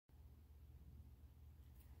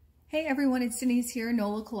Hey everyone, it's Denise here,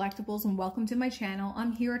 NOLA Collectibles, and welcome to my channel.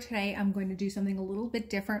 I'm here today. I'm going to do something a little bit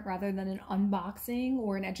different rather than an unboxing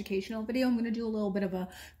or an educational video. I'm going to do a little bit of a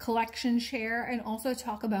collection share and also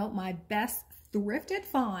talk about my best thrifted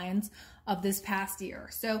finds of this past year.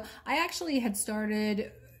 So I actually had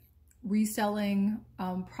started reselling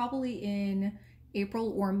probably in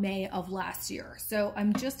April or May of last year. So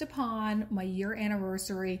I'm just upon my year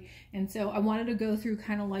anniversary. And so I wanted to go through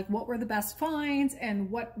kind of like what were the best finds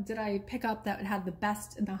and what did I pick up that had the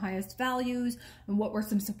best and the highest values and what were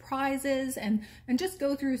some surprises and just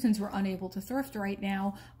go through, since we're unable to thrift right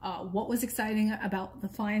now, what was exciting about the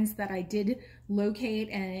finds that I did locate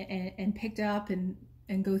and picked up and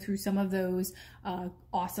go through some of those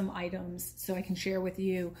awesome items so I can share with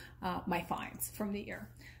you my finds from the year.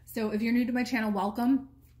 So if you're new to my channel, welcome.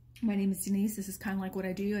 My name is Denise. This is kind of like what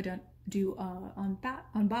I do. I don't do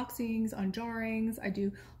unboxings, unjarrings. I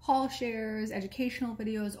do haul shares, educational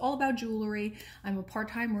videos, all about jewelry. I'm a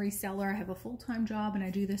part-time reseller. I have a full-time job and I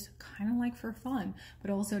do this kind of like for fun,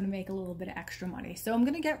 but also to make a little bit of extra money. So I'm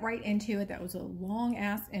going to get right into it. That was a long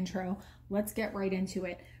ass intro. Let's get right into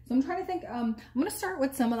it. So I'm trying to think, I'm going to start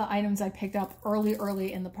with some of the items I picked up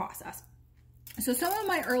early in the process. So some of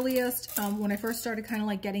my earliest, when I first started kind of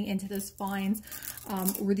like getting into this finds,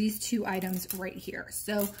 were these two items right here.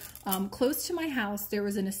 So close to my house, there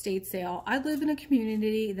was an estate sale. I live in a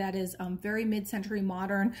community that is very mid-century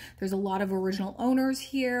modern. There's a lot of original owners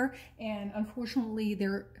here, and unfortunately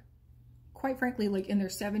they're quite frankly like in their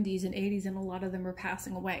 70s and 80s, and a lot of them are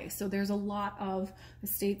passing away. So there's a lot of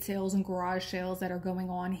estate sales and garage sales that are going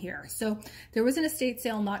on here. So there was an estate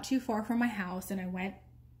sale not too far from my house, and I went,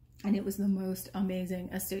 and it was the most amazing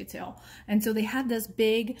estate sale. And so they had this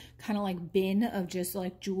big kind of like bin of just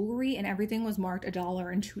like jewelry, and everything was marked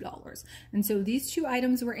 $1 and $2. And so these two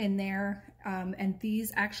items were in there. And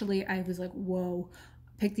these actually, I was like, whoa,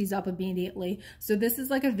 pick these up immediately. So this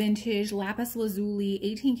is like a vintage lapis lazuli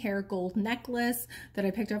 18 karat gold necklace that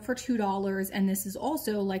I picked up for $2. And this is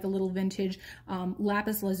also like a little vintage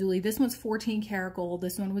lapis lazuli. This one's 14 karat gold.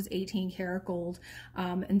 This one was 18 karat gold.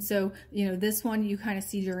 And so, you know, this one you kind of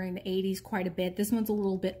see during the 80s quite a bit. This one's a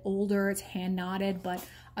little bit older. It's hand knotted, but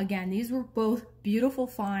again, these were both beautiful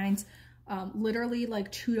finds. Literally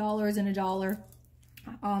like $2 and $1.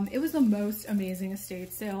 It was the most amazing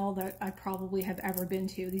estate sale that I probably have ever been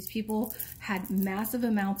to. These people had massive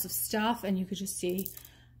amounts of stuff, and you could just see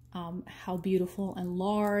how beautiful and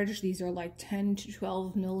large. These are like 10 to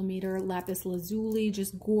 12 millimeter lapis lazuli,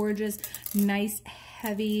 just gorgeous, nice,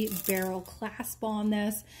 heavy barrel clasp on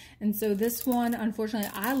this. And so this one, unfortunately,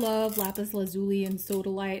 I love lapis lazuli and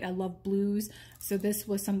sodalite. I love blues. So this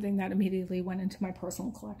was something that immediately went into my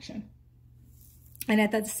personal collection. And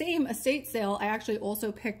at that same estate sale, I actually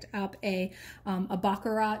also picked up a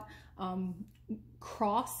baccarat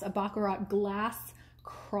cross, a baccarat glass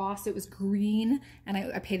cross. It was green, and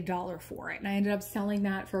I paid $1 for it. And I ended up selling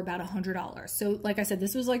that for about $100. So like I said,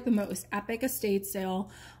 this was like the most epic estate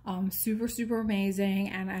sale, super, super amazing.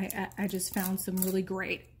 And I just found some really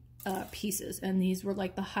great pieces, and these were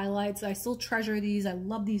like the highlights. I still treasure these. I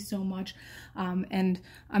love these so much. And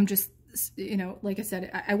I'm just, you know, like I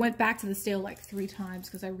said, I went back to the sale like 3 times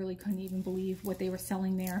because I really couldn't even believe what they were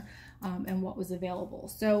selling there and what was available.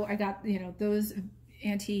 So I got, you know, those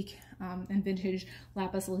antique and vintage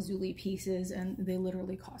lapis lazuli pieces, and they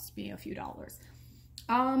literally cost me a few dollars.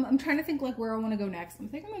 I'm trying to think like where I want to go next. I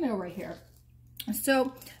think I'm gonna go right here.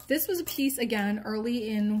 So this was a piece again early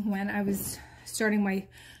in when I was starting my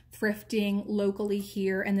thrifting locally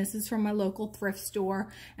here, and this is from my local thrift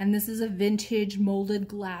store, and this is a vintage molded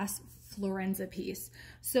glass Florenza piece.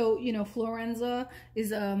 So, you know, Florenza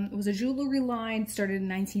is was a jewelry line started in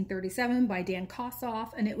 1937 by Dan Kossoff,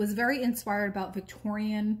 and it was very inspired about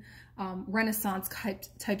Victorian Renaissance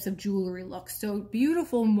types of jewelry looks. So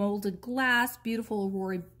beautiful molded glass, beautiful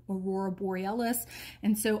aurora borealis.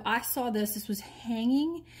 And so I saw this was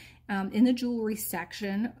hanging in the jewelry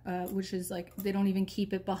section, which is like, they don't even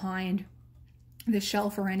keep it behind the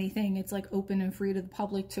shelf or anything. It's like open and free to the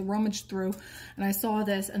public to rummage through. And I saw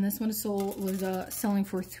this, and this one was selling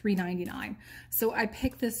for $3.99. So I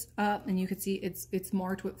picked this up, and you can see it's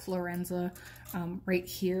marked with Florenza right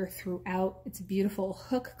here throughout. It's a beautiful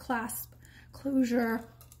hook clasp closure.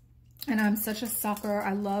 And I'm such a sucker.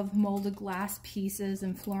 I love molded glass pieces,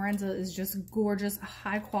 and Florenza is just gorgeous,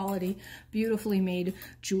 high quality, beautifully made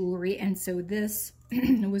jewelry. And so this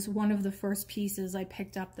It was one of the first pieces I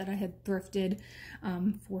picked up that I had thrifted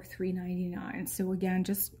for $3.99. So again,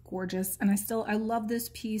 just gorgeous. And I love this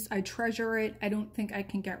piece. I treasure it. I don't think I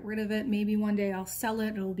can get rid of it. Maybe one day I'll sell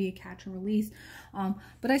it. It'll be a catch and release.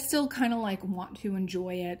 But I still kind of like want to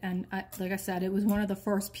enjoy it. And like I said, it was one of the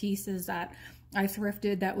first pieces that I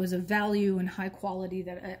thrifted that was of value and high quality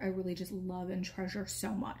that I really just love and treasure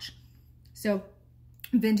so much. So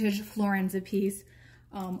vintage Florenza piece.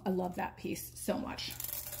 I love that piece so much.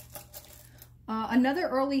 Another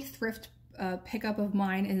early thrift pickup of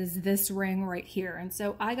mine is this ring right here. And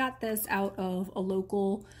so I got this out of a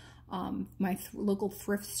local, my local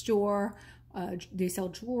thrift store. They sell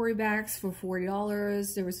jewelry bags for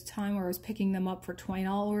 $40. There was a time where I was picking them up for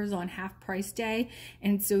 $20 on half price day.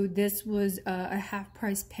 And so this was a half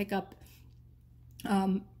price pickup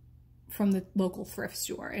from the local thrift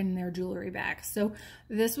store in their jewelry bag. So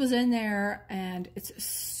this was in there and it's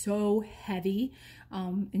so heavy.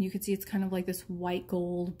 And you can see it's kind of like this white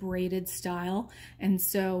gold braided style. And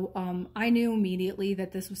so I knew immediately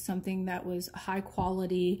that this was something that was high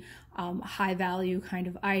quality, high value kind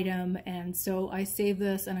of item. And so I saved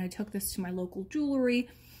this and I took this to my local jewelry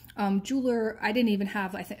jeweler. I didn't even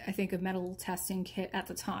have, I think, a metal testing kit at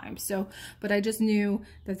the time. So, but I just knew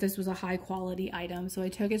that this was a high quality item. So I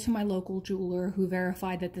took it to my local jeweler who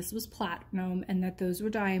verified that this was platinum and that those were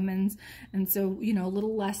diamonds. And so, you know, a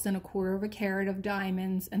little less than 1/4 of a carat of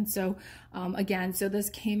diamonds. And so, again, so this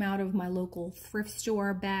came out of my local thrift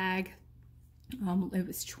store bag. It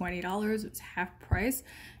was $20. It was half price.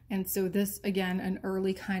 And so this, again, an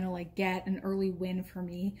early kind of like an early win for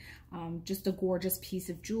me. Just a gorgeous piece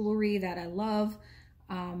of jewelry that I love.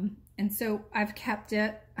 And so I've kept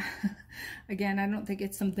it. Again, I don't think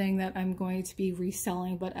it's something that I'm going to be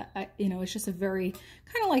reselling, but you know, it's just a very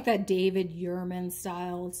kind of like that David Yurman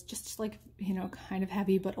style. It's just like, you know, kind of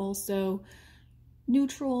heavy, but also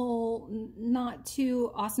neutral, not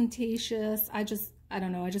too ostentatious. I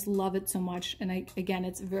don't know, I just love it so much. And again,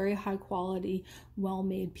 it's a very high quality,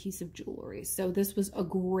 well-made piece of jewelry. So this was a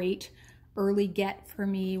great early get for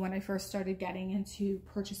me when I first started getting into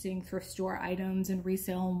purchasing thrift store items and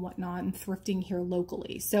resale and whatnot and thrifting here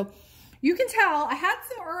locally. So you can tell I had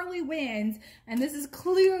some early wins, and this is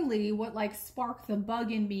clearly what like sparked the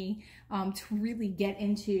bug in me to really get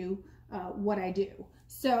into what I do.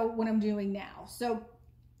 So what I'm doing now. So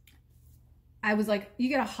I was like, you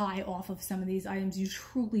get a high off of some of these items, you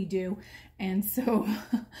truly do. And so,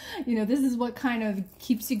 you know, this is what kind of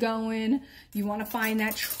keeps you going. You want to find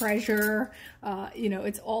that treasure. You know,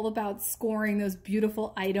 it's all about scoring those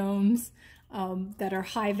beautiful items that are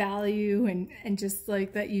high value and just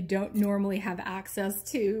like that you don't normally have access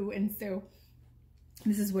to. And so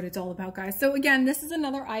this is what it's all about, guys. So again, this is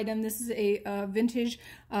another item. This is a vintage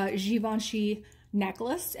Givenchy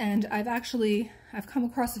necklace, and I've come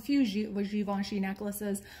across a few Givenchy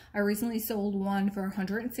necklaces. I recently sold one for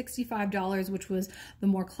 $165, which was the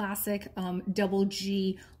more classic double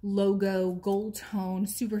G logo gold tone,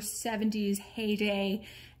 super 70s heyday,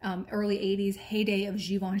 early 80s heyday of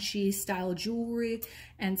Givenchy style jewelry.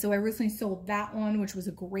 And so I recently sold that one, which was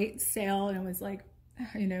a great sale, and it was like,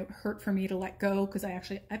 you know, hurt for me to let go because I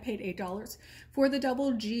paid $8 for the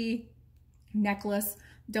double G necklace,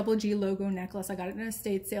 double G logo necklace. I got it in an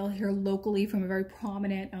estate sale here locally from a very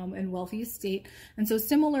prominent and wealthy estate. And so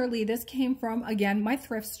similarly, this came from, again, my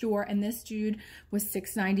thrift store, and this dude was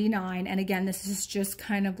 $6.99. And again, this is just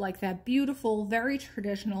kind of like that beautiful, very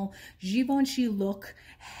traditional Givenchy look,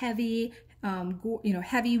 heavy, you know,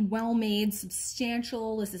 heavy, well-made,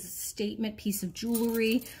 substantial. This is a statement piece of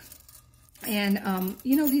jewelry. And,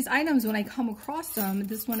 you know, these items, when I come across them,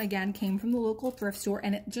 this one again came from the local thrift store,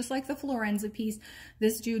 and just like the Florenza piece,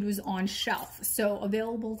 this dude was on shelf. So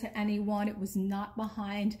available to anyone. It was not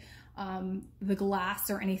behind the glass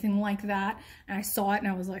or anything like that. And I saw it and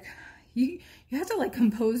I was like, you have to like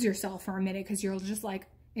compose yourself for a minute, because you're just like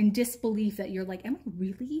in disbelief that you're like, am I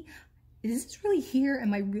really? Is this really here?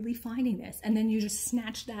 Am I really finding this? And then you just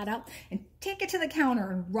snatch that up and take it to the counter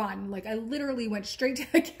and run. Like I literally went straight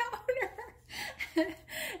to the counter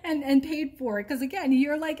and paid for it. Because again,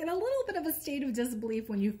 you're like in a little bit of a state of disbelief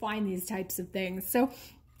when you find these types of things. So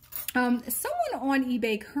someone on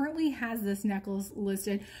eBay currently has this necklace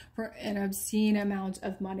listed for an obscene amount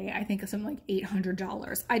of money. I think something like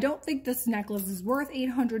 $800. I don't think this necklace is worth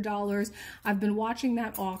 $800. I've been watching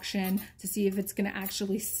that auction to see if it's going to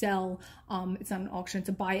actually sell. It's not an auction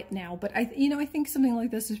to buy it now, but I think something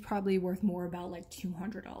like this is probably worth more, about like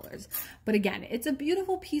 $200. But again, it's a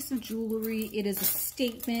beautiful piece of jewelry. It is a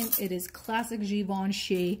statement. It is classic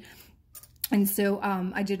Givenchy. And so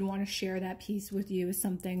I did want to share that piece with you as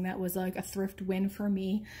something that was like a thrift win for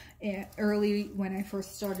me early when I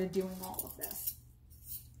first started doing all of this.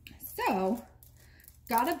 So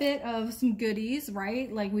got a bit of some goodies,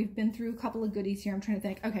 right? Like we've been through a couple of goodies here. I'm trying to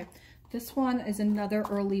think. Okay, this one is another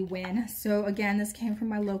early win. So again, this came from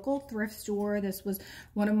my local thrift store. This was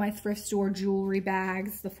one of my thrift store jewelry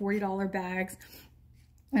bags, the $40 bags.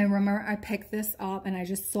 I remember I picked this up and I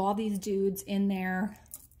just saw these dudes in there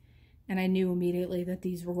and I knew immediately that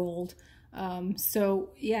these were gold. So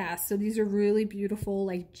yeah, so these are really beautiful,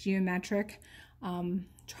 like geometric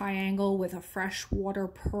triangle with a freshwater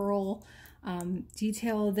pearl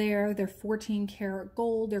detail there. They're 14 karat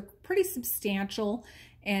gold. They're pretty substantial.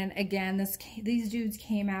 And again, these dudes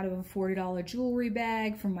came out of a $40 jewelry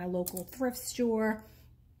bag from my local thrift store.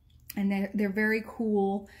 And they're very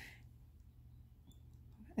cool.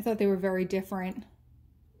 I thought they were very different.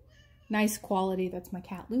 Nice quality. That's my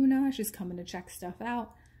cat Luna. She's coming to check stuff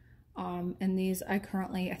out. And these I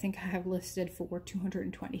think I have listed for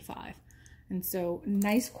 $225. And so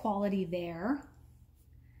nice quality there.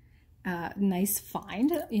 Nice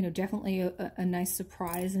find, you know, definitely a nice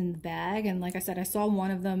surprise in the bag. And like I said, I saw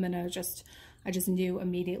one of them and I just knew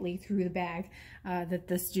immediately through the bag that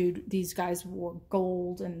these guys wore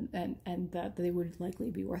gold and that they would likely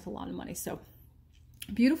be worth a lot of money. So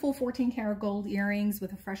beautiful 14 karat gold earrings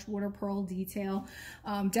with a freshwater pearl detail.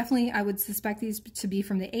 Definitely I would suspect these to be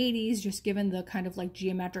from the 80s, just given the kind of like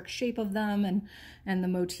geometric shape of them and the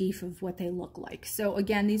motif of what they look like. So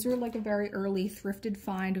again, these were like a very early thrifted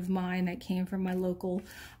find of mine that came from my local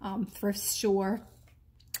thrift store.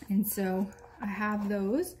 And so I have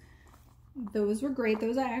those. Those were great.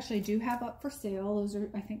 Those I actually do have up for sale. Those are,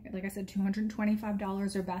 I think, like I said,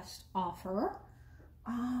 $225 or best offer.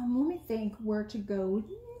 Let me think where to go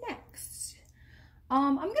next.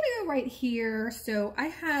 I'm gonna go right here. So I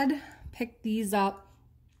had picked these up.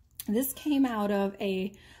 This came out of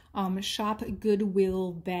a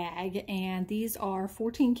Shopgoodwill bag, and these are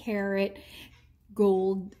 14 karat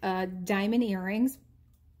gold diamond earrings.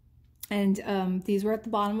 And these were at the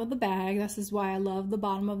bottom of the bag. This is why I love the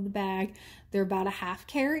bottom of the bag. They're about a ½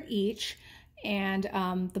 carat each. And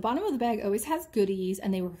the bottom of the bag always has goodies,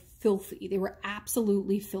 and they were filthy. They were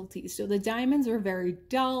absolutely filthy. So the diamonds were very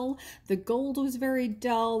dull. The gold was very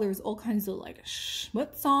dull. There was all kinds of like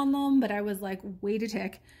schmutz on them, but I was like, wait a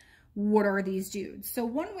tick, what are these dudes? So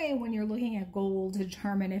one way when you're looking at gold to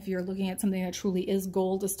determine if you're looking at something that truly is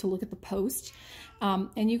gold is to look at the post.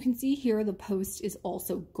 And you can see here the post is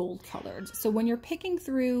also gold colored. So when you're picking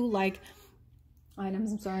through like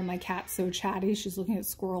items, I'm sorry, my cat's so chatty. She's looking at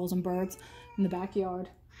squirrels and birds in the backyard.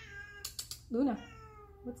 Luna,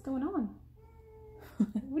 what's going on?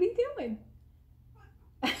 What are you doing?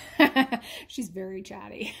 She's very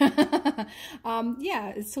chatty. Yeah,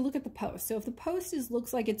 it's to look at the post. So if the post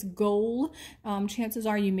looks like it's gold, chances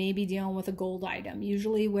are you may be dealing with a gold item.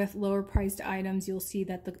 Usually with lower priced items, you'll see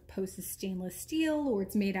that the post is stainless steel or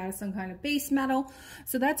it's made out of some kind of base metal.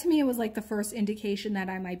 So that to me was like the first indication that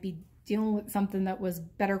I might be dealing with something that was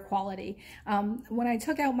better quality. When I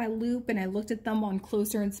took out my Loup and I looked at them on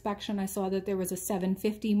closer inspection, I saw that there was a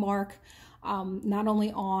 750 mark, not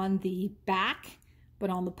only on the back, but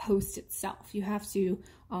on the post itself. You have to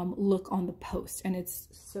look on the post, and it's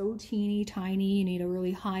so teeny tiny. You need a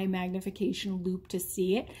really high magnification loupe to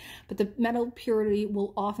see it, but the metal purity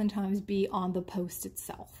will oftentimes be on the post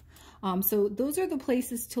itself. So those are the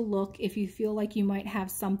places to look if you feel like you might have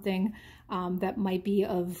something that might be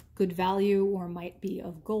of good value or might be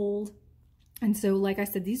of gold. And so, like I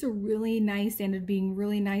said, these are really nice, ended up being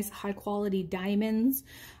really nice, high quality diamonds.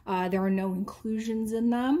 There are no inclusions in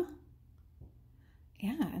them.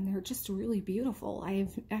 Yeah, and they're just really beautiful.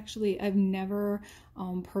 I've never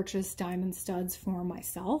purchased diamond studs for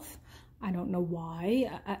myself. I don't know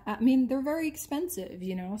why. I mean, they're very expensive,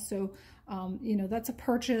 you know, so, you know, that's a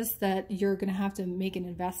purchase that you're going to have to make an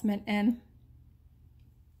investment in.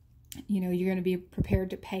 You know, you're going to be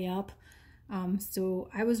prepared to pay up. So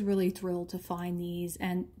I was really thrilled to find these,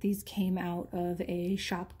 and these came out of a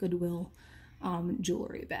Shopgoodwill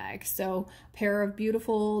jewelry bag. So a pair of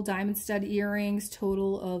beautiful diamond stud earrings,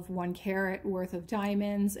 total of 1 carat worth of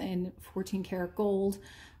diamonds and 14 karat gold.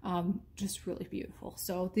 Just really beautiful.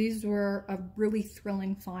 So these were a really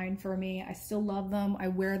thrilling find for me. I still love them. I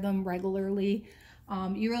wear them regularly.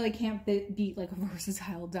 You really can't beat like a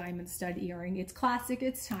versatile diamond stud earring. It's classic,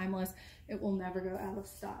 it's timeless, it will never go out of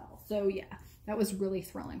style. So yeah, that was really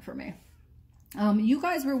thrilling for me. You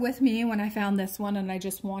guys were with me when I found this one, and I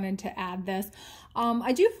just wanted to add this.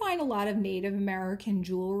 I do find a lot of Native American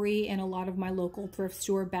jewelry in a lot of my local thrift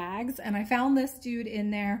store bags, and I found this dude in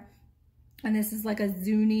there, and this is like a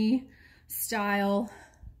Zuni style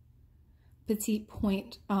petite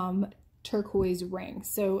point turquoise ring.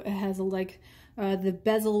 So it has a, like, the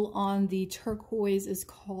bezel on the turquoise is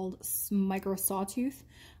called micro sawtooth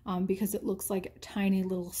because it looks like a tiny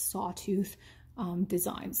little sawtooth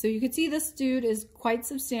design. So you can see this dude is quite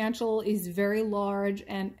substantial. He's very large,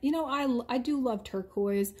 and you know, I do love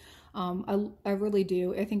turquoise. I really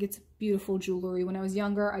do. I think it's beautiful jewelry. When I was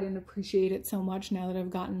younger, I didn't appreciate it so much. Now that I've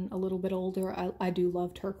gotten a little bit older, I do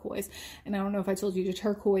love turquoise. And I don't know if I told you, the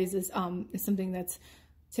turquoise is something that's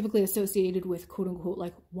typically associated with quote unquote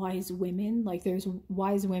like wise women. Like there's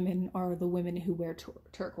wise women are the women who wear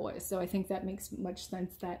turquoise. So I think that makes much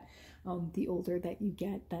sense that the older that you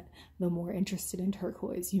get, that the more interested in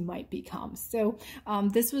turquoise you might become. So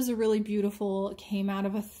this was a really beautiful, came out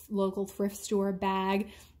of a local thrift store bag.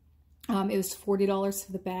 It was $40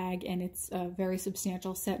 for the bag, and it's a very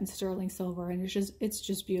substantial, set in sterling silver, and it's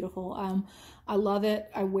just beautiful. I love it.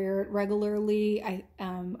 I wear it regularly. I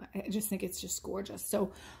just think it's just gorgeous.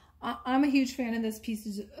 So I'm a huge fan of this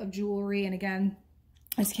piece of jewelry, and again,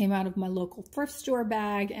 this came out of my local thrift store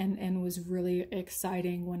bag and was really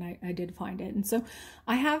exciting when I did find it. And so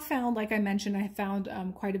I have found, like I mentioned, I found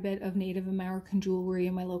quite a bit of Native American jewelry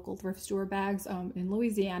in my local thrift store bags in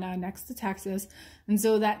Louisiana next to Texas. And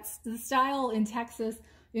so that's the style in Texas,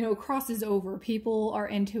 you know, crosses over. People are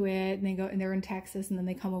into it and they go, and they're in Texas, and then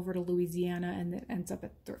they come over to Louisiana and it ends up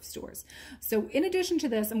at thrift stores. So in addition to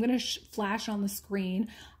this, I'm going to flash on the screen.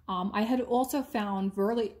 I had also found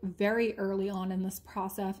very early on in this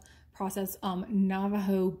process,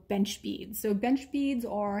 Navajo bench beads. So bench beads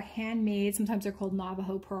are handmade, sometimes they're called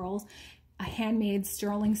Navajo pearls, a handmade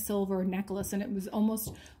sterling silver necklace, and it was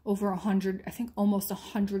almost over 100, I think almost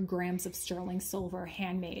 100 grams of sterling silver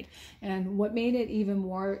handmade. And what made it even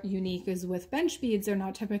more unique is with bench beads, they're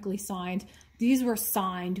not typically signed. These were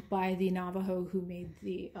signed by the Navajo who made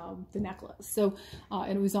the necklace. So,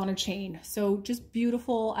 and it was on a chain. So just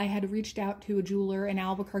beautiful. I had reached out to a jeweler in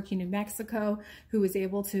Albuquerque, New Mexico, who was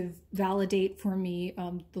able to validate for me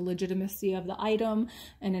the legitimacy of the item,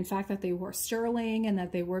 and in fact that they were sterling and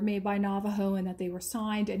that they were made by Navajo and that they were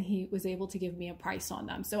signed, and he was able to give me a price on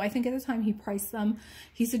them. So I think at the time he priced them,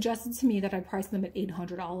 he suggested to me that I price them at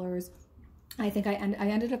 $800. I think I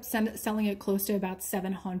ended up selling it close to about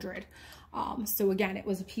 $700. So again, it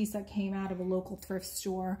was a piece that came out of a local thrift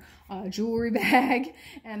store jewelry bag,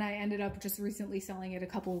 and I ended up just recently selling it a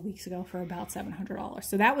couple of weeks ago for about $700.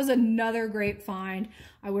 So that was another great find.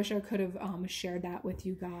 I wish I could have shared that with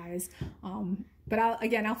you guys. But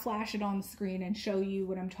I'll flash it on the screen and show you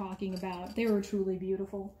what I'm talking about. They were truly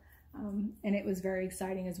beautiful, and it was very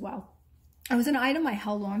exciting as well. It was an item I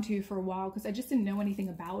held on to for a while because I just didn't know anything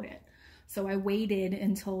about it. So I waited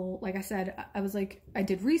until, like I said, I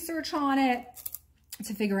did research on it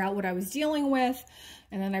to figure out what I was dealing with.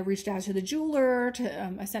 And then I reached out to the jeweler,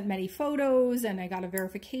 I sent many photos, and I got a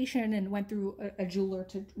verification and went through a jeweler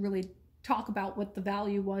to really talk about what the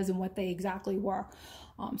value was and what they exactly were.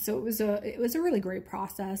 So it was a really great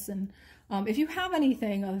process. And if you have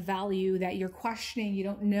anything of value that you're questioning, you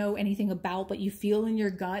don't know anything about, but you feel in your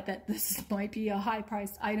gut that this might be a high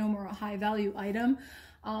priced item or a high value item,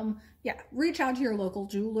 yeah, reach out to your local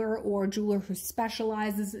jeweler or jeweler who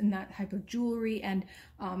specializes in that type of jewelry, and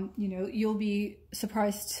you know, you'll be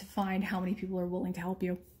surprised to find how many people are willing to help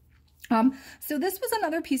you. So this was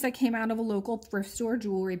another piece that came out of a local thrift store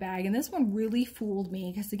jewelry bag, and this one really fooled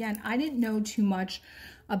me because, again, I didn't know too much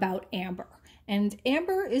about amber. And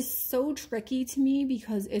amber is so tricky to me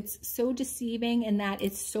because it's so deceiving in that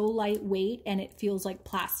it's so lightweight and it feels like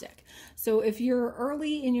plastic. So if you're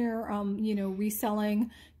early in your, you know,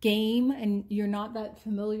 reselling game and you're not that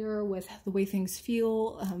familiar with the way things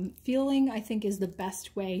feel, feeling, I think, is the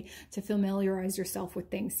best way to familiarize yourself with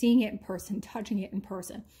things, seeing it in person, touching it in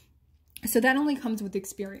person. So that only comes with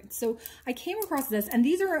experience. So I came across this, and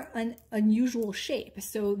these are an unusual shape.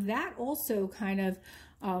 So that also kind of,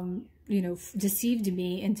 you know, deceived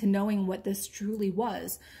me into knowing what this truly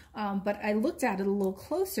was. But I looked at it a little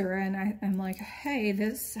closer, and I'm like, hey,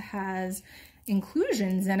 this has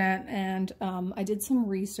inclusions in it. And I did some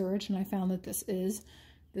research, and I found that this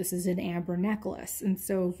is an amber necklace. And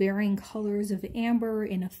so varying colors of amber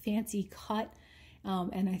in a fancy cut.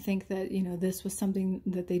 And I think that, you know, this was something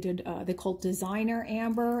that they did, they called designer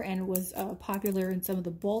amber, and was popular in some of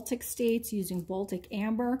the Baltic states using Baltic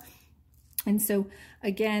amber. And so,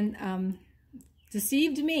 again,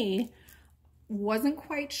 deceived me, wasn't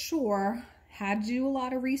quite sure, had to do a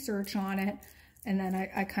lot of research on it, and then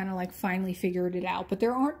I kind of like finally figured it out. But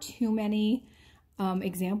there aren't too many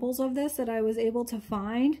examples of this that I was able to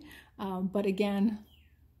find. But again,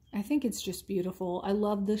 I think it's just beautiful. I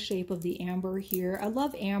love the shape of the amber here. I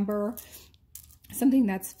love amber, something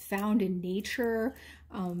that's found in nature,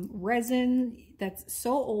 resin that's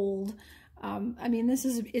so old. I mean,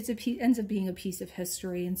 ends up being a piece of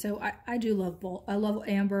history. And so I do love, I love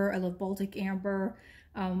amber. I love Baltic amber.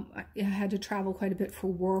 I had to travel quite a bit for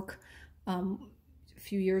work a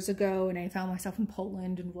few years ago, and I found myself in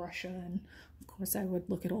Poland and Russia, and of course I would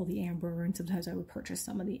look at all the amber, and sometimes I would purchase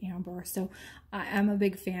some of the amber. So I'm a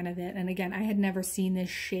big fan of it. And again, I had never seen this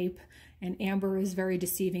shape, and amber is very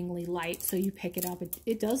deceivingly light, so you pick it up,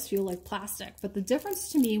 it does feel like plastic. But the difference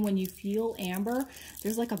to me, when you feel amber,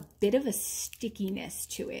 there's like a bit of a stickiness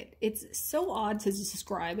to it. It's so odd to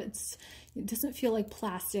describe. It doesn't feel like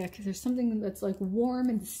plastic. There's something that's like warm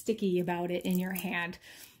and sticky about it in your hand.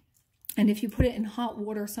 And if you put it in hot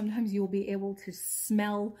water, sometimes you'll be able to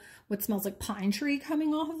smell what smells like pine tree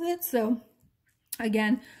coming off of it. So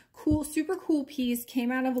again, cool, super cool piece,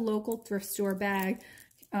 came out of a local thrift store bag.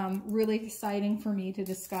 Really exciting for me to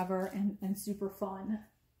discover, and super fun.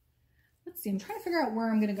 Let's see, I'm trying to figure out where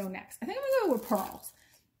I'm going to go next. I think I'm going to go with pearls.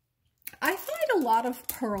 I find a lot of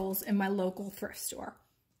pearls in my local thrift store.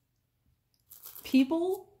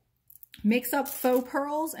 People mix up faux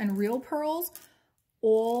pearls and real pearls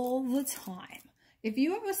all the time. If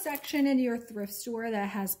you have a section in your thrift store that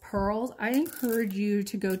has pearls, I encourage you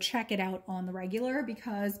to go check it out on the regular,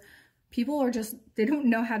 because people are just, they don't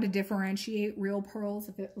know how to differentiate real pearls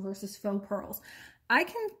versus faux pearls.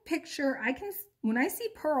 When I see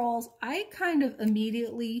pearls, I kind of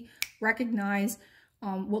immediately recognize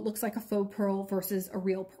what looks like a faux pearl versus a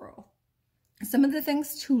real pearl. Some of the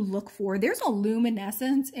things to look for, there's a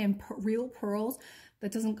luminescence in real pearls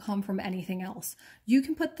that doesn't come from anything else. You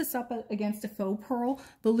can put this up against a faux pearl.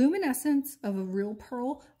 The luminescence of a real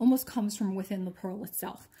pearl almost comes from within the pearl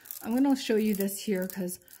itself. I'm going to show you this here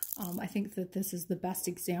because I think that this is the best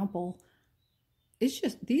example. It's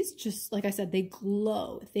just, these just, like I said, they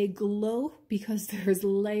glow. They glow because there's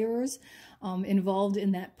layers involved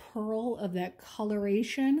in that pearl, of that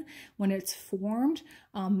coloration when it's formed,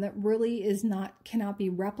 that really cannot be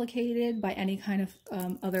replicated by any kind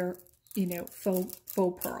of other, faux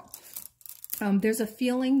pearl. There's a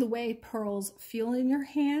feeling, the way pearls feel in your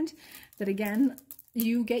hand, that again,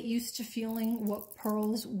 you get used to feeling what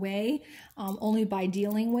pearls weigh only by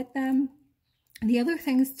dealing with them. The other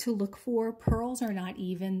things to look for, pearls are not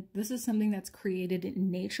even. This is something that's created in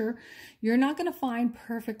nature. You're not going to find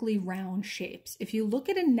perfectly round shapes. If you look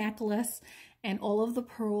at a necklace and all of the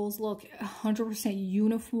pearls look 100%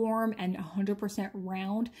 uniform and 100%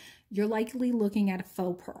 round, you're likely looking at a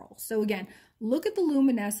faux pearl. So again, look at the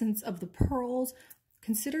luminescence of the pearls.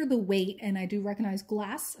 Consider the weight, and I do recognize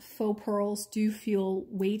glass faux pearls do feel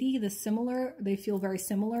weighty. They feel very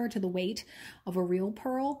similar to the weight of a real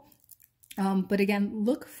pearl. But again,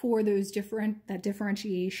 look for that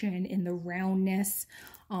differentiation in the roundness.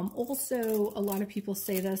 Also, a lot of people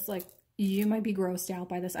say this, like, you might be grossed out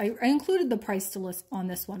by this. I included the price list on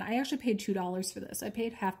this one. I actually paid $2 for this. I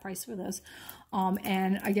paid half price for this.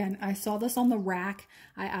 And again, I saw this on the rack.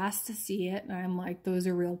 I asked to see it, and I'm like, those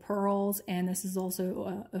are real pearls. And this is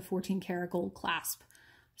also a 14 karat gold clasp.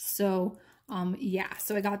 So, yeah,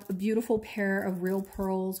 so I got a beautiful pair of real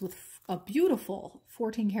pearls with a beautiful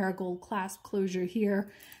 14 karat gold clasp closure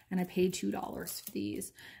here, and I paid $2 for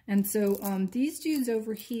these. And so these dudes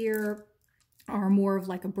over here are more of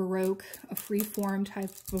like a Baroque, a freeform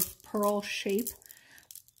type of pearl shape,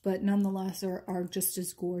 but nonetheless are just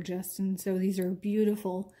as gorgeous. And so these are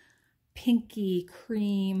beautiful pinky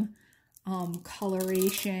cream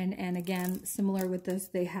coloration, and again, similar with this,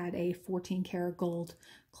 they had a 14 karat gold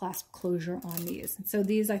clasp closure on these. And so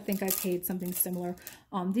these, I think I paid something similar.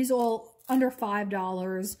 These all under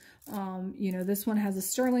 $5. This one has a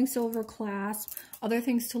sterling silver clasp. Other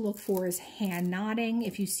things to look for is hand knotting.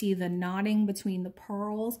 If you see the knotting between the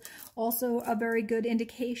pearls, also a very good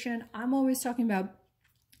indication. I'm always talking about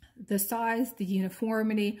the size, the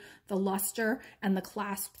uniformity, the luster, and the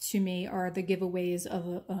clasp, to me, are the giveaways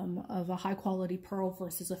of a high quality pearl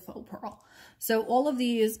versus a faux pearl. So all of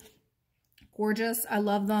these, gorgeous. I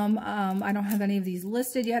love them. I don't have any of these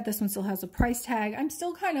listed yet. This one still has a price tag. I'm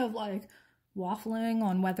still kind of like waffling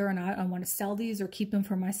on whether or not I want to sell these or keep them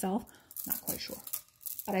for myself. Not quite sure,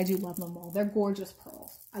 but I do love them all. They're gorgeous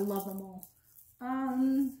pearls. I love them all. Where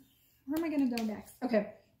am I going to go next? Okay.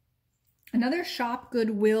 Another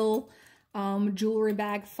Shopgoodwill jewelry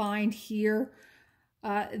bag find here.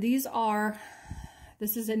 This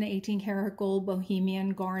is an 18 karat gold Bohemian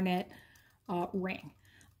garnet ring.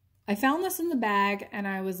 I found this in the bag and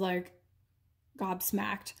I was like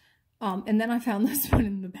gobsmacked. And then I found this one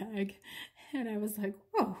in the bag and I was like,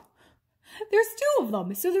 whoa, There's two of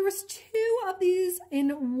them. So there was two of these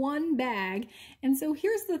in one bag. And so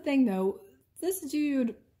here's the thing though, this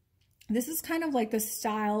dude, this is kind of like the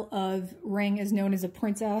style of ring is known as a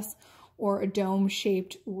princess or a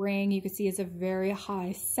dome-shaped ring. You can see it's a very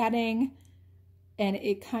high setting, and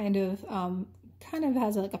it kind of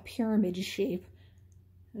has like a pyramid shape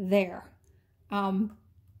there.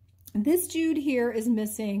 This dude here is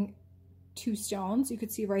missing two stones. You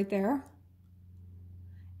could see right there.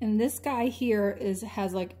 And this guy here is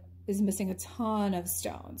missing a ton of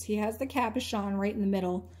stones. He has the capuchon right in the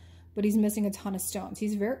middle, but he's missing a ton of stones.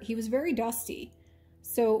 He was very dusty.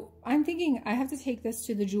 So I'm thinking I have to take this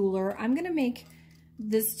to the jeweler. I'm gonna make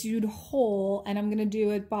this dude whole, and I'm gonna do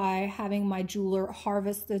it by having my jeweler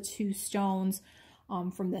harvest the two stones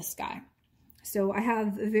from this guy. So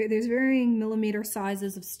there's varying millimeter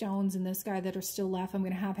sizes of stones in this guy that are still left. I'm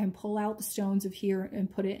gonna have him pull out the stones of here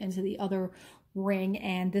and put it into the other ring,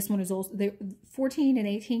 and this one is also 14 and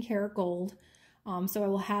 18 karat gold. So I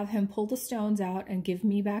will have him pull the stones out and give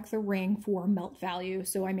me back the ring for melt value.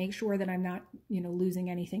 So I make sure that I'm not, losing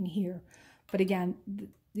anything here. But again,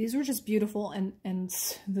 these were just beautiful, and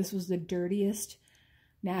this was the dirtiest,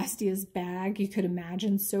 nastiest bag you could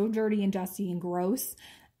imagine. So dirty and dusty and gross.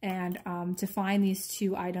 And to find these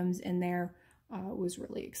two items in there was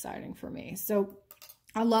really exciting for me. So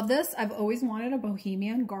I love this. I've always wanted a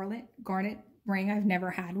bohemian garnet ring. I've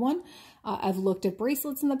never had one. I've looked at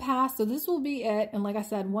bracelets in the past, so this will be it. And like I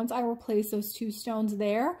said, once I replace those two stones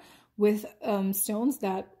there with stones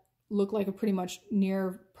that look like a pretty much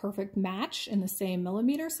near perfect match in the same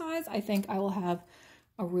millimeter size, I think I will have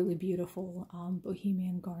a really beautiful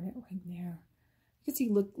bohemian garnet ring there. You can see,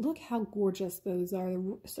 look how gorgeous those are. They're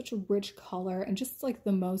such a rich color and just like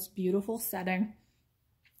the most beautiful setting.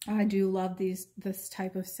 I do love this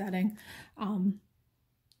type of setting.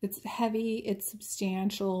 It's heavy, it's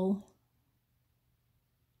substantial.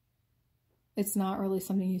 It's not really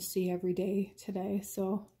something you see every day today.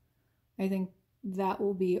 So I think that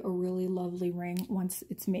will be a really lovely ring once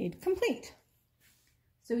it's made complete.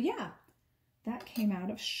 So yeah, that came out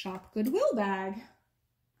of Shopgoodwill bag.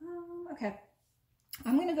 Okay,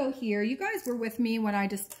 I'm gonna go here. You guys were with me when I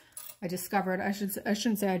discovered, I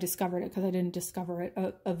shouldn't say I discovered it because I didn't discover it.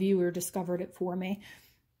 A viewer discovered it for me.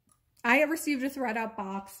 I received a ThredUp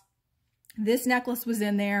box. This necklace was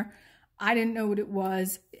in there. I didn't know what it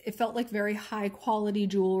was. It felt like very high quality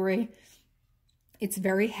jewelry. It's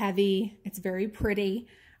very heavy. It's very pretty.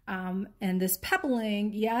 And this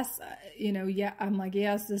pebbling, yes, I'm like,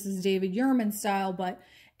 yes, this is David Yurman style, but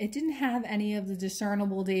it didn't have any of the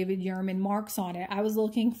discernible David Yurman marks on it. I was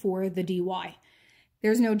looking for the DY.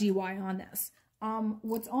 There's no DY on this.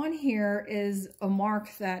 What's on here is a mark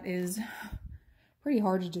that is pretty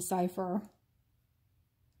hard to decipher.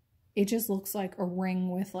 It just looks like a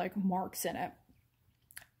ring with like marks in it.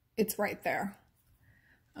 It's right there.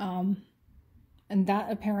 And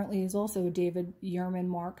that apparently is also a David Yurman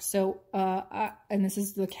mark. So, and this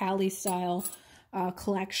is the Cali style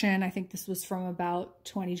collection. I think this was from about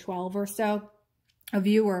 2012 or so. A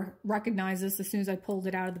viewer recognized this as soon as I pulled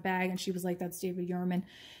it out of the bag, and she was like, that's David Yurman.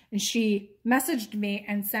 And she messaged me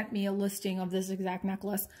and sent me a listing of this exact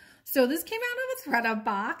necklace. So this came out of a ThredUp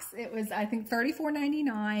box. It was, I think,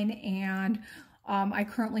 $34.99, and I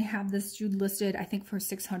currently have this dude listed, I think, for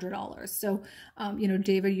 $600. So,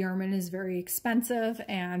 David Yurman is very expensive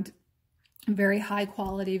and very high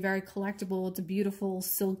quality, very collectible. It's a beautiful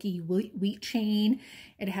silky wheat chain.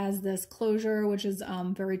 It has this closure, which is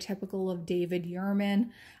very typical of David Yurman.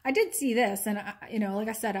 I did see this, and like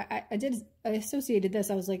I said, I associated this.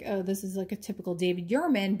 I was like, oh, this is like a typical David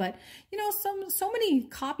Yurman, but so many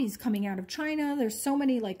copies coming out of China. There's so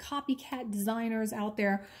many like copycat designers out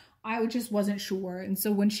there. I just wasn't sure. And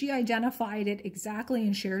so when she identified it exactly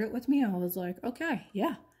and shared it with me, I was like, okay,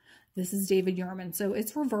 yeah. This is David Yurman. So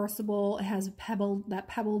it's reversible. It has that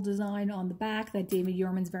pebble design on the back that David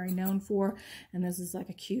Yurman's very known for. And this is like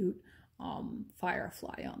a cute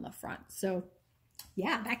firefly on the front. So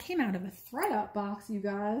yeah, that came out of a ThredUp box, you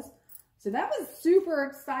guys. So that was super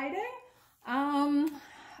exciting.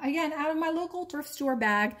 Again, out of my local thrift store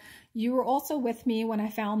bag. You were also with me when I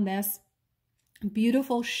found this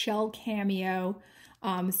beautiful shell cameo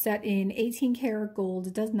set in 18 karat gold.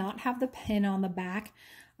 It does not have the pin on the back.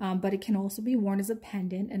 But it can also be worn as a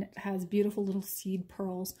pendant, and it has beautiful little seed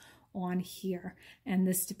pearls on here. And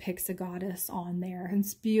this depicts a goddess on there. And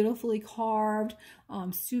it's beautifully carved,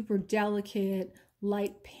 super delicate,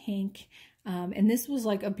 light pink. And this was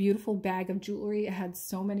like a beautiful bag of jewelry. It had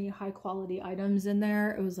so many high quality items in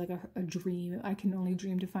there. It was like a dream. I can only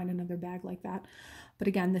dream to find another bag like that. But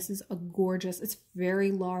again, this is a gorgeous, it's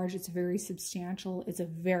very large, it's very substantial. It's a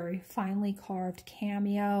very finely carved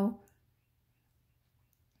cameo.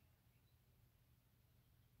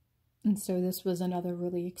 And so this was another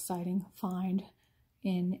really exciting find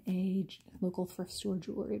in a local thrift store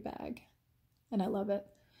jewelry bag. And I love it.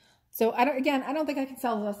 So I don't think I can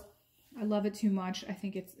sell this. I love it too much. I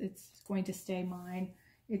think it's going to stay mine.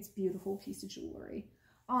 It's a beautiful piece of jewelry.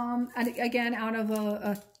 And again, out of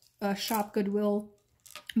a Shopgoodwill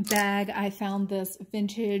bag, I found this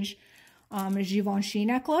vintage Givenchy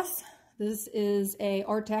necklace. This is a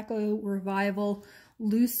Art Deco revival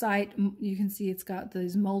lucite. You can see it's got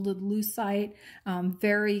those molded lucite,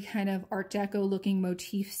 very kind of Art Deco looking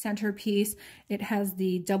motif centerpiece. It has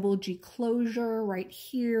the double G closure right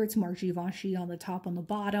here. It's marked Givenchy on the top, on the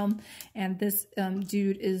bottom. And this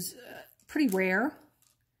dude is pretty rare.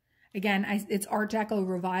 Again, it's Art Deco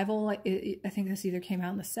revival. I think this either came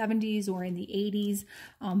out in the 70s or in the 80s.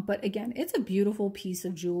 But again, it's a beautiful piece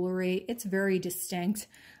of jewelry. It's very distinct.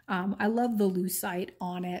 I love the lucite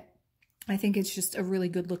on it. I think it's just a really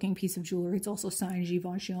good looking piece of jewelry. It's also signed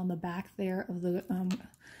Givenchy on the back there of the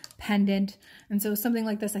pendant. And so something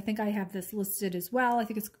like this, I think I have this listed as well. I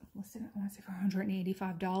think it's listed, I want to say, for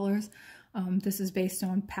 $185. This is based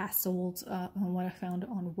on past solds on what I found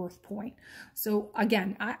on Worth Point. So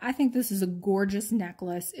again, I think this is a gorgeous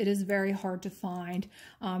necklace. It is very hard to find.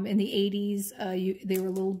 In the 80s, they were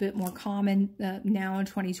a little bit more common. Now in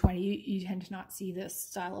 2020, you tend to not see this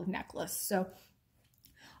style of necklace. So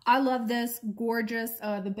I love this, gorgeous.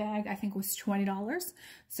 The bag I think was $20.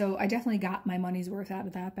 So I definitely got my money's worth out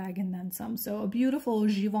of that bag and then some. So a beautiful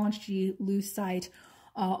Givenchy lucite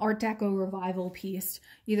Art Deco revival piece,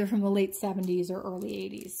 either from the late 70s or early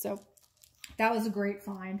 80s. So that was a great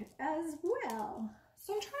find as well.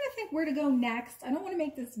 So I'm trying to think where to go next. I don't want to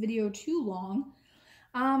make this video too long.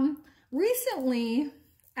 Recently,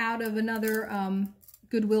 out of another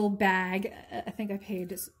Goodwill bag, I think I paid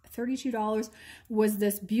just $32, was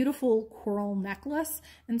this beautiful coral necklace.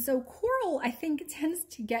 And so coral, I think, tends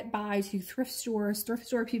to get by to thrift stores. Thrift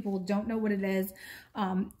store people don't know what it is.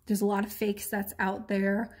 There's a lot of fake sets out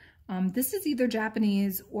there. This is either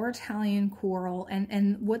Japanese or Italian coral.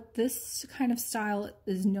 And what this kind of style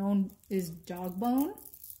is known is dog bone.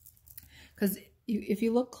 Because if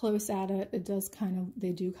you look close at it, it does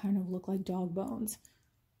they do kind of look like dog bones.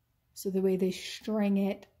 So the way they string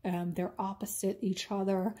it, they're opposite each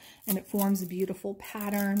other, and it forms a beautiful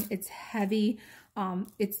pattern. It's heavy.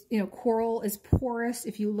 It's, coral is porous.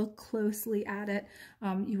 If you look closely at it,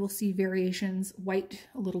 you will see variations, white,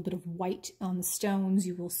 a little bit of white on the stones.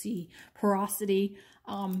 You will see porosity.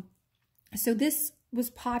 So this was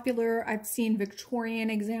popular. I've seen Victorian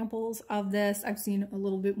examples of this. I've seen a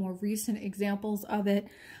little bit more recent examples of it.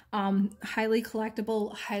 Highly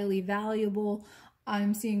collectible, highly valuable.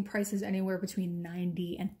 I'm seeing prices anywhere between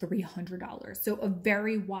 $90 and $300. So a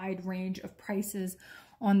very wide range of prices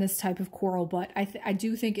on this type of coral, but I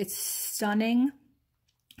do think it's stunning.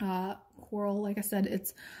 Coral, like I said,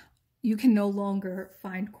 you can no longer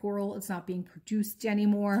find coral. It's not being produced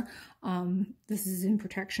anymore. This is in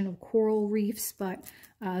protection of coral reefs, but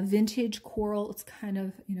vintage coral, it's kind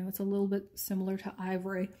of, it's a little bit similar to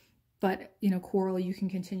ivory, but, coral you can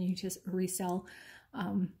continue to resell.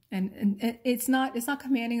 And it's not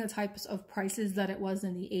commanding the types of prices that it was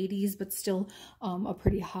in the 80s, but still a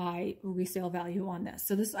pretty high resale value on this.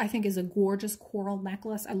 So this, I think, is a gorgeous coral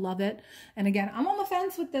necklace. I love it. And again, I'm on the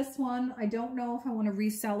fence with this one. I don't know if I want to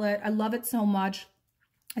resell it. I love it so much.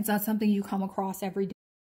 It's not something you come across every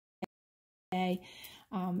day.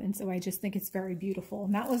 And so I just think it's very beautiful.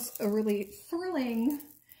 And that was a really thrilling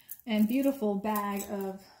and beautiful bag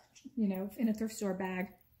of, in a thrift store bag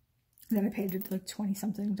that I paid like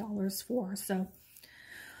 $20-something for. So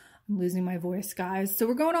I'm losing my voice, guys. So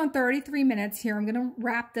we're going on 33 minutes here. I'm going to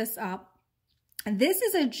wrap this up. And this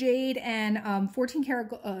is a jade and 10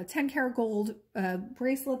 karat gold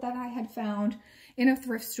bracelet that I had found in a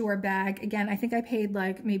thrift store bag. Again, I think I paid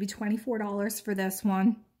like maybe $24 for this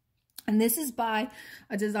one. And this is by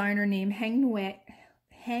a designer named Heng Nguai,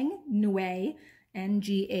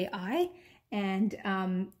 N-G-A-I. And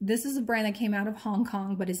this is a brand that came out of Hong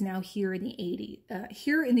Kong, but is now here in the 80s.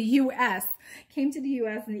 Here in the U.S. Came to the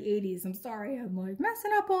U.S. in the 80s. I'm sorry, I'm like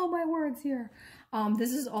messing up all my words here.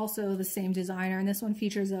 This is also the same designer, and this one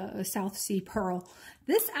features a South Sea pearl.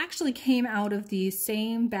 This actually came out of the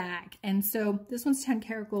same bag, and so this one's 10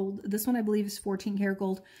 karat gold. This one I believe is 14 karat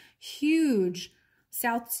gold. Huge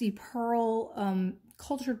South Sea pearl,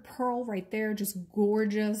 cultured pearl right there, just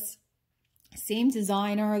gorgeous. Same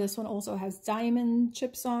designer. This one also has diamond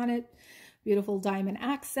chips on it. Beautiful diamond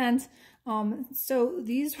accent. So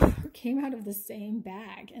these came out of the same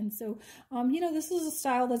bag. And so, you know, this is a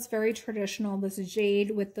style that's very traditional. This is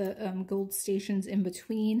jade with the gold stations in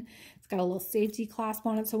between. It's got a little safety clasp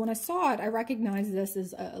on it. So when I saw it, I recognized this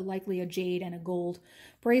as likely a jade and a gold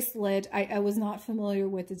bracelet. I was not familiar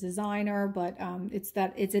with the designer, but it's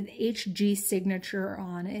an HG signature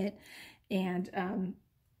on it. And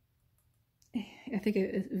I think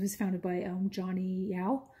it was founded by Johnny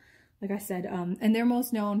Yao. Like I said, and they're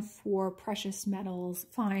most known for precious metals,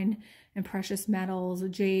 fine and precious metals,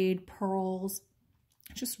 jade, pearls,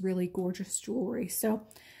 just really gorgeous jewelry. So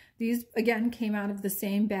these, again, came out of the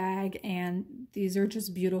same bag, and these are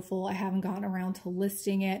just beautiful. I haven't gotten around to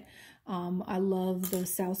listing it. I love the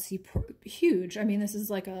South Sea, huge. I mean, this is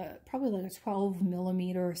like probably like a 12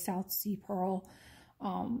 millimeter South Sea pearl.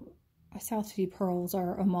 South Sea pearls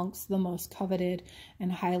are amongst the most coveted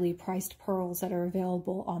and highly priced pearls that are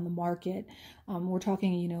available on the market. We're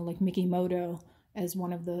talking, you know, like Mikimoto as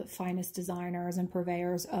one of the finest designers and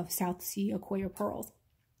purveyors of South Sea Akoya pearls.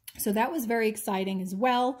 So that was very exciting as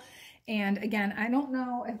well. And again, I don't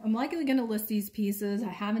know if I'm likely going to list these pieces. I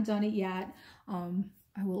haven't done it yet.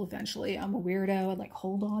 I will eventually. I'm a weirdo. I like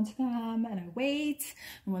hold on to them and I wait.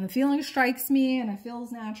 And when the feeling strikes me and it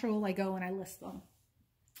feels natural, I go and I list them.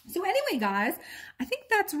 So anyway, guys, I think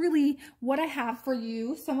that's really what I have for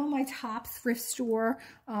you. Some of my top thrift store,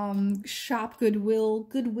 Goodwill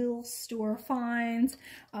store finds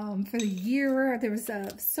for the year. There was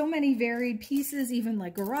so many varied pieces, even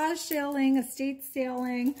like garage sailing, estate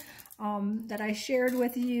sailing, that I shared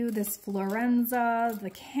with you. This Florenza, the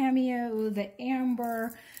cameo, the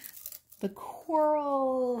amber, the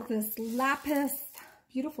coral, this lapis,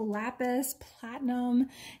 beautiful lapis, platinum,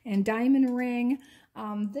 and diamond ring.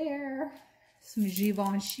 There, some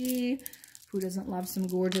Givenchy. Who doesn't love some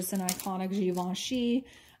gorgeous and iconic Givenchy?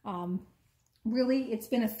 Really, it's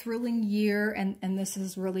been a thrilling year, and this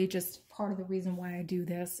is really just part of the reason why I do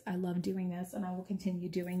this. I love doing this, and I will continue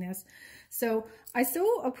doing this. So I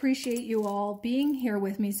so appreciate you all being here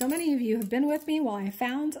with me. So many of you have been with me while I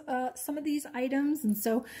found some of these items, and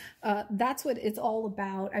so that's what it's all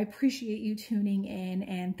about. I appreciate you tuning in,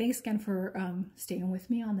 and thanks again for staying with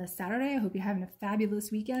me on this Saturday. I hope you're having a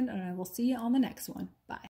fabulous weekend, and I will see you on the next one. Bye.